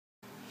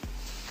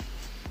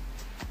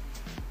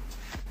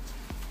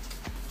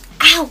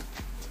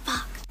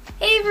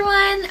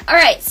everyone!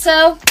 Alright,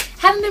 so,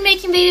 haven't been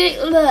making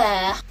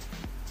videos.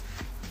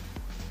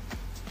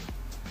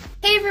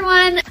 Hey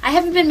everyone! I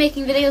haven't been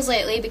making videos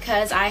lately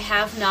because I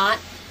have not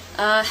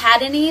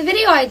had any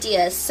video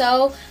ideas.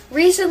 So,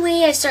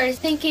 recently I started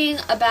thinking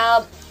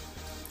about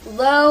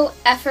low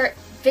effort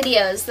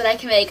videos that I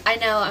can make. I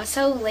know, I'm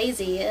so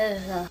lazy.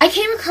 Ugh. I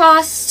came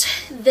across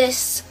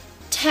this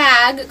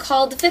tag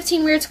called the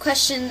 15 Weird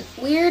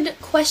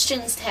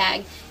Questions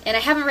tag, and I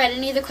haven't read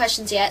any of the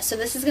questions yet, so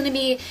this is going to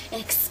be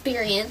an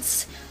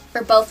experience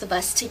for both of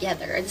us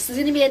together. This is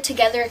going to be a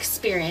together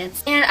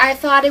experience, and I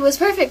thought it was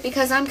perfect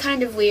because I'm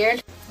kind of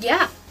weird.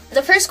 Yeah.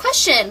 The first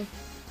question,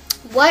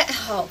 what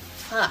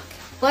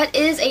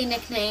is a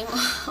nickname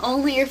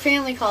only your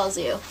family calls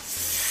you?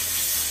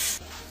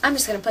 I'm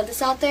just going to put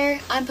this out there.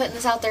 I'm putting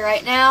this out there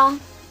right now.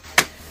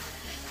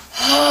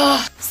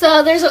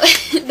 So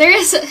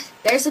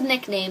there's a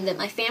nickname that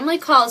my family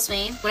calls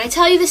me. When I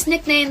tell you this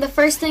nickname, the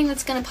first thing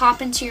that's going to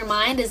pop into your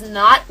mind is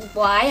not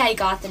why I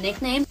got the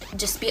nickname.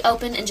 Just be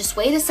open and just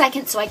wait a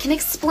second so I can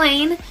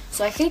explain.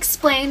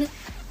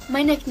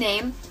 My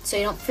nickname so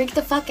you don't freak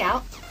the fuck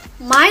out.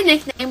 My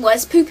nickname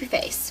was Poopy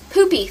Face.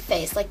 Poopy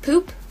Face, like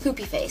poop,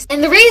 Poopy Face.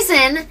 And the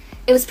reason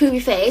it was Poopy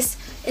Face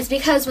is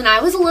because when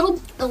I was a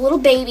little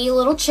baby, a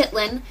little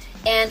chitlin,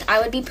 and I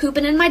would be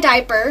pooping in my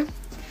diaper,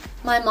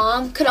 my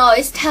mom could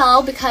always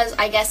tell because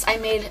I guess I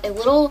made a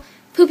little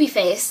poopy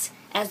face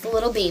as the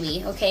little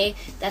baby, okay?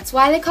 That's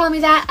why they call me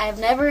that. I've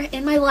never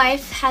in my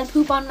life had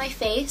poop on my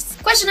face.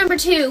 Question number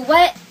 2,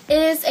 what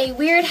is a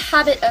weird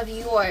habit of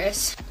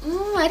yours?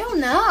 I don't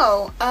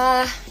know.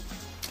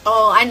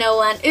 Oh, I know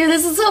one. Ooh,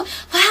 this is so, wow,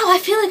 I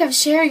feel like I'm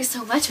sharing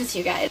so much with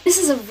you guys. This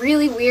is a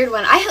really weird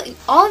one.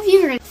 All of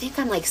you are gonna think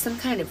I'm like some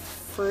kind of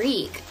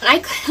freak.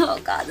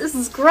 Oh god, this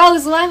is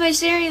gross. Why am I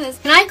sharing this?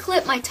 When I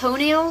clip my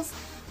toenails,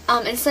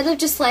 instead of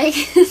just like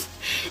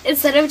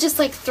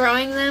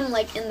throwing them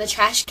like in the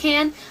trash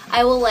can,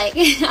 I'll like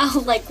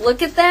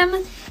look at them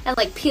and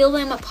like peel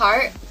them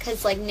apart,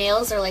 because like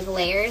nails are like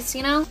layers,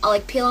 you know? I'll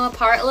like peel them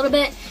apart a little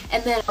bit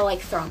and then I'll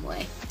like throw them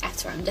away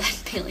after I'm done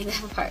peeling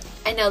them apart.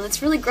 I know,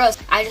 that's really gross.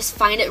 I just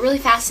find it really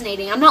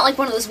fascinating. I'm not like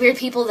one of those weird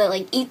people that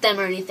like eat them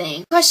or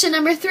anything. Question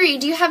number 3,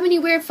 do you have any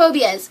weird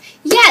phobias?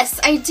 Yes,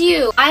 I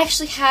do. I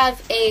actually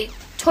have a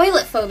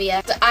toilet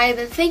phobia. I've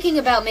been thinking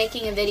about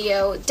making a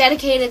video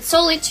dedicated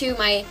solely to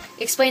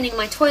explaining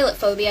my toilet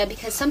phobia,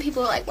 because some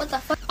people are like, what the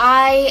fuck?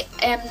 I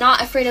am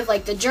not afraid of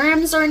like the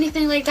germs or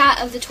anything like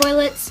that of the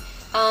toilets.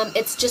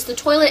 It's just the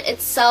toilet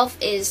itself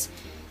is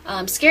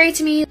scary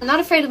to me. I'm not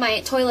afraid of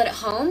my toilet at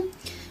home,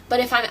 but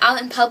if I'm out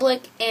in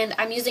public and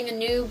I'm using a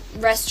new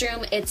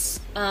restroom, it's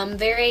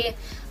very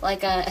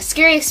like a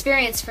scary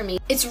experience for me.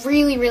 It's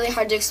really, really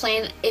hard to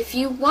explain. If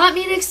you want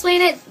me to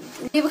explain it,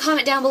 leave a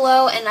comment down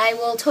below and I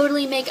will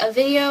totally make a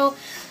video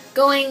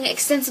going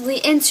extensively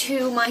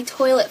into my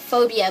toilet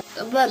phobia.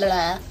 Blah, blah,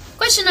 blah.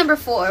 Question number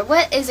 4,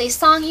 what is a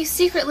song you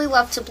secretly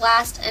love to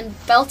blast and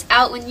belt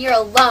out when you're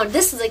alone?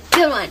 This is a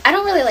good one. I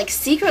don't really like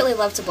secretly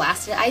love to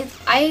blast it.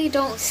 I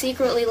don't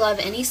secretly love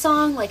any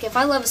song. Like if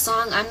I love a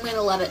song, I'm going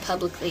to love it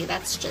publicly.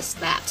 That's just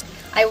that.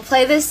 I will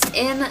play this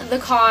in the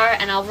car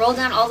and I'll roll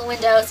down all the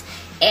windows,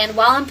 and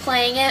while I'm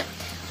playing it,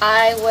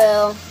 I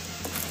will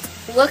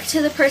look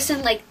to the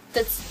person like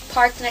that's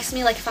parked next to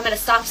me. Like if I'm at a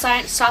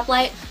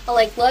stoplight, I'll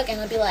like look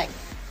and I'll be like,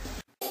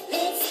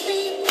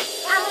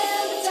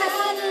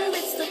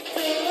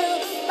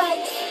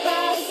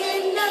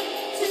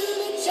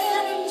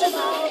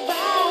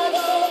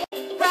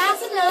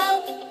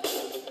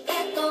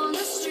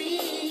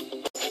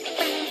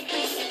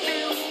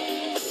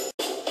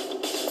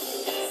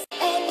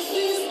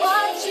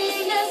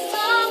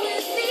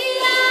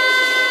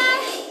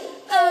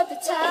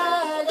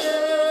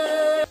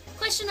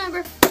 Question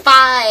number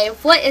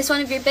 5. What is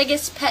one of your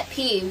biggest pet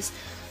peeves?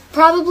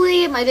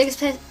 Probably my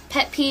biggest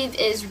pet peeve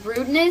is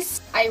rudeness.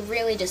 I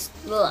really just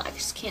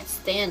can't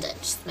stand it.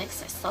 It just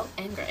makes me so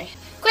angry.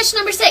 Question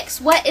number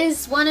 6. What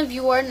is one of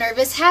your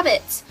nervous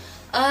habits?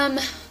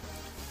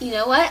 You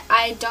know what?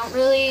 I don't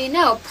really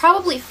know.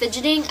 Probably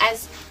fidgeting,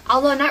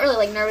 although I'm not really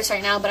like nervous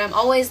right now, but I'm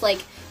always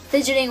like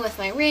fidgeting with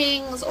my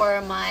rings or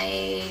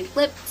my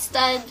lip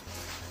stud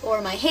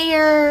or my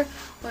hair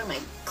or my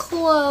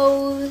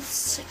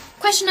clothes.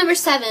 Question number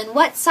 7,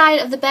 what side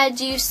of the bed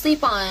do you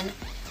sleep on?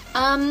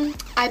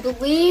 I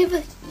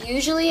believe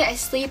usually I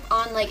sleep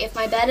on, like if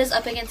my bed is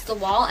up against the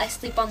wall, I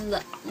sleep on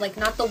the, like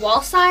not the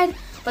wall side,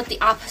 but the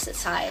opposite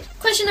side.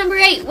 Question number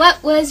 8,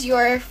 what was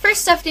your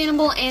first stuffed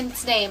animal and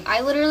its name?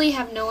 I literally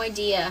have no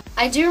idea.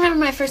 I do remember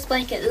my first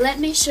blanket. Let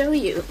me show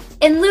you.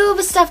 In lieu of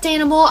a stuffed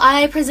animal,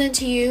 I present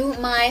to you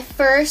my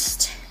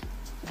first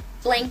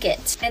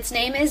blanket. Its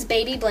name is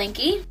Baby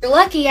Blanky. If you're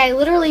lucky, I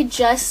literally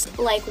just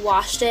like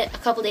washed it a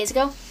couple days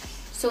ago,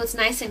 so it's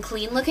nice and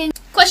clean looking.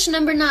 Question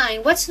number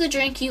 9, what's the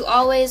drink you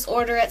always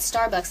order at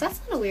Starbucks? That's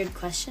not a weird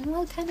question.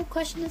 What kind of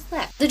question is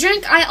that? The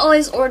drink I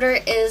always order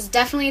is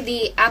definitely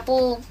the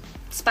apple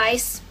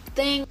spice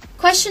thing.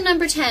 Question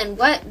number 10,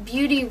 what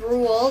beauty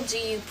rule do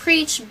you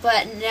preach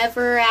but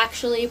never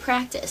actually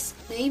practice?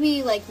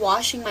 Maybe like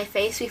washing my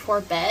face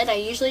before bed. I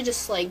usually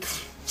just like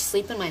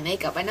sleep in my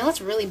makeup. I know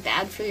it's really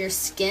bad for your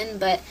skin,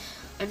 but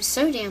I'm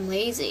so damn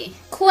lazy.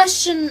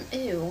 Question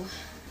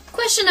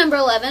number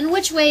 11.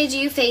 Which way do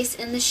you face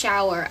in the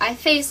shower? I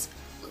face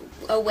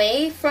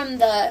away from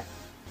the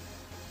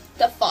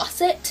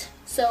faucet,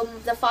 so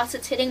the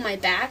faucet's hitting my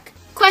back.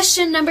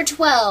 Question number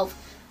 12.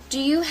 Do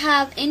you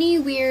have any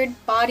weird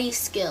body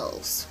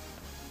skills?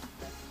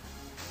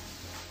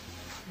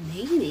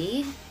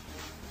 Maybe.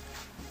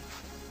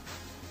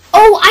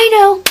 Oh, I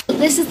know!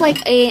 This is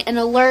like an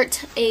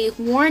alert, a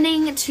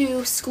warning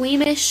to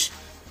squeamish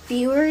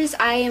viewers.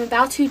 I am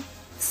about to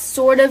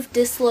sort of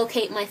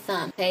dislocate my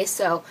thumb. Okay,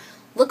 so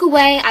look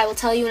away. I will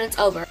tell you when it's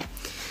over.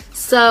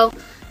 So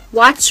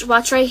watch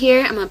right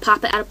here. I'm gonna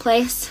pop it out of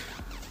place.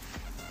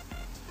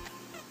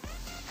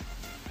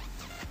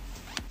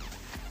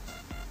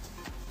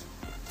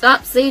 Oh,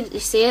 see, you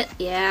see it?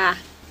 Yeah.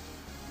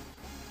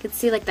 You can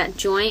see like that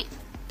joint.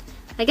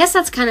 I guess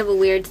that's kind of a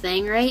weird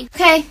thing, right?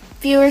 Okay,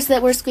 viewers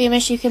that were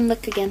squeamish, you can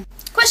look again.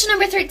 Question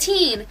number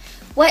 13.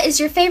 What is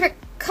your favorite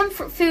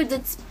comfort food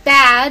that's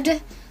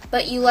bad,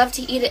 but you love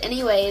to eat it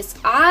anyways?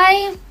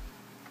 I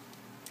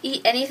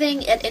eat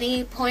anything at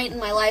any point in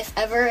my life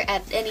ever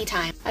at any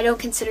time. I don't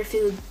consider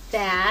food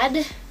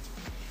bad.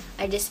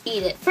 I just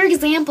eat it. For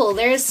example,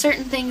 there's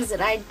certain things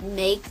that I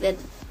make that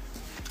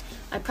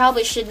I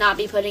probably should not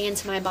be putting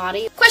into my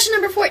body. Question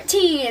number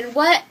 14.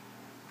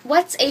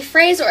 What's a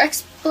phrase or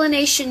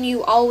explanation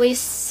you always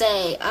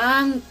say?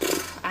 I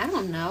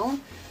don't know.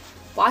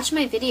 Watch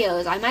my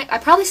videos. I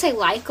probably say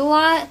like a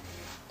lot,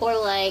 or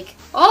like,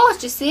 oh,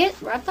 did you see it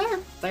right there?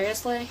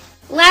 Seriously.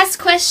 Last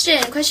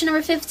question. Question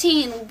number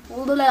 15.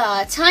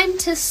 Time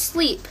to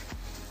sleep.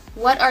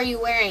 What are you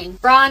wearing?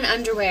 Bra and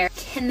underwear.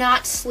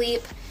 Cannot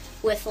sleep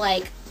with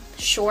like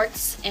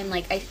shorts, and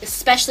like I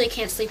especially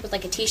can't sleep with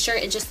like a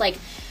t-shirt. It just like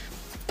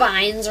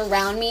binds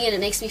around me and it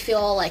makes me feel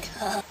all like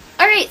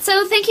Alright,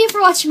 so thank you for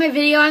watching my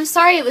video. I'm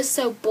sorry it was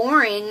so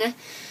boring,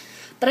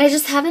 but I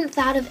just haven't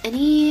thought of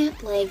any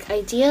like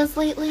ideas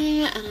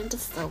lately, and I'm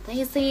just so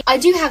lazy. I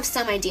do have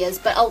some ideas,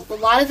 but a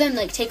lot of them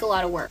like take a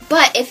lot of work.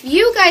 But if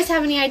you guys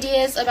have any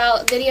ideas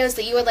about videos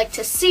that you would like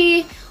to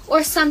see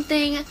or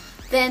something,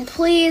 then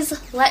please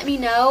let me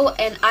know,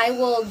 and I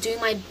will do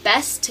my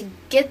best to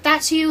get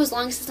that to you, as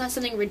long as it's not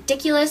something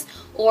ridiculous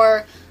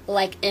or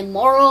like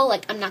immoral.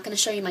 Like I'm not going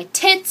to show you my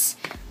tits.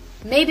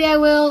 Maybe I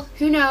will.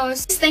 Who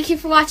knows? Thank you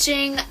for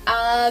watching.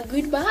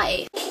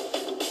 Goodbye.